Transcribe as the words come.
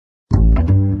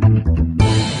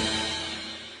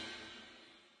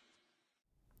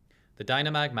The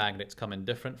DynaMag magnets come in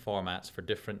different formats for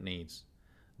different needs.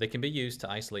 They can be used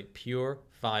to isolate pure,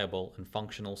 viable, and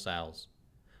functional cells.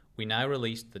 We now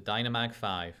released the DynaMag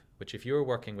 5, which if you are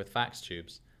working with fax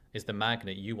tubes, is the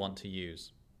magnet you want to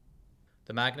use.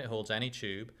 The magnet holds any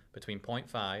tube between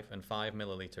 0.5 and 5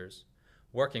 milliliters.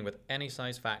 Working with any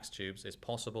size fax tubes is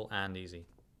possible and easy.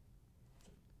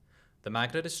 The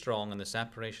magnet is strong and the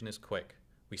separation is quick.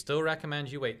 We still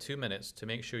recommend you wait 2 minutes to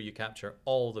make sure you capture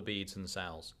all the beads and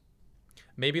cells.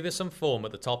 Maybe there's some foam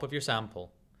at the top of your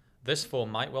sample. This foam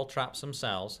might well trap some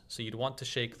cells, so you'd want to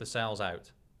shake the cells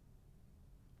out.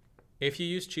 If you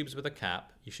use tubes with a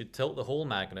cap, you should tilt the whole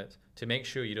magnet to make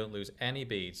sure you don't lose any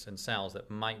beads and cells that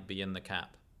might be in the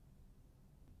cap.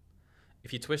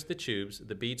 If you twist the tubes,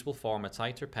 the beads will form a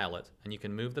tighter pellet and you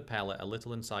can move the pellet a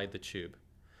little inside the tube.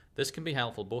 This can be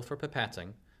helpful both for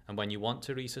pipetting and when you want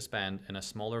to resuspend in a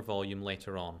smaller volume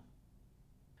later on.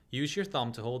 Use your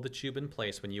thumb to hold the tube in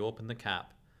place when you open the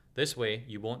cap. This way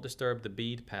you won't disturb the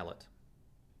bead pellet.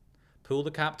 Pull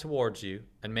the cap towards you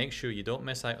and make sure you don't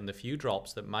miss out on the few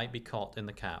drops that might be caught in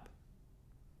the cap.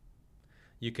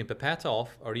 You can pipette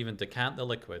off or even decant the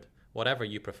liquid, whatever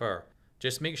you prefer.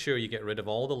 Just make sure you get rid of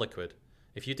all the liquid.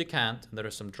 If you decant and there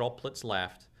are some droplets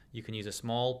left, you can use a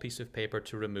small piece of paper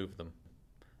to remove them.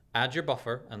 Add your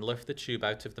buffer and lift the tube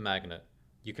out of the magnet.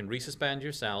 You can resuspend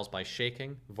your cells by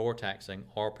shaking, vortexing,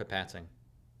 or pipetting.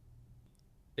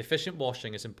 Efficient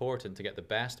washing is important to get the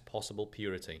best possible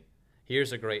purity.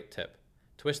 Here's a great tip.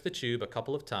 Twist the tube a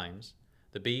couple of times.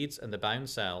 The beads and the bound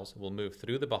cells will move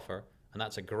through the buffer, and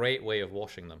that's a great way of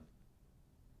washing them.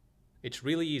 It's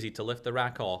really easy to lift the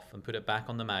rack off and put it back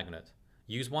on the magnet.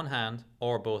 Use one hand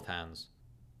or both hands.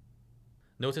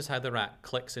 Notice how the rack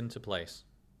clicks into place.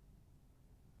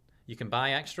 You can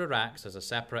buy extra racks as a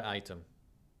separate item.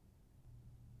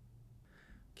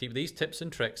 Keep these tips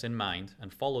and tricks in mind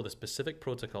and follow the specific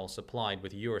protocol supplied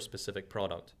with your specific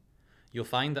product. You'll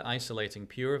find that isolating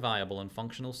pure, viable and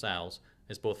functional cells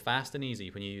is both fast and easy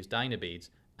when you use Dynabeads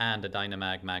and a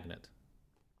DynaMag magnet.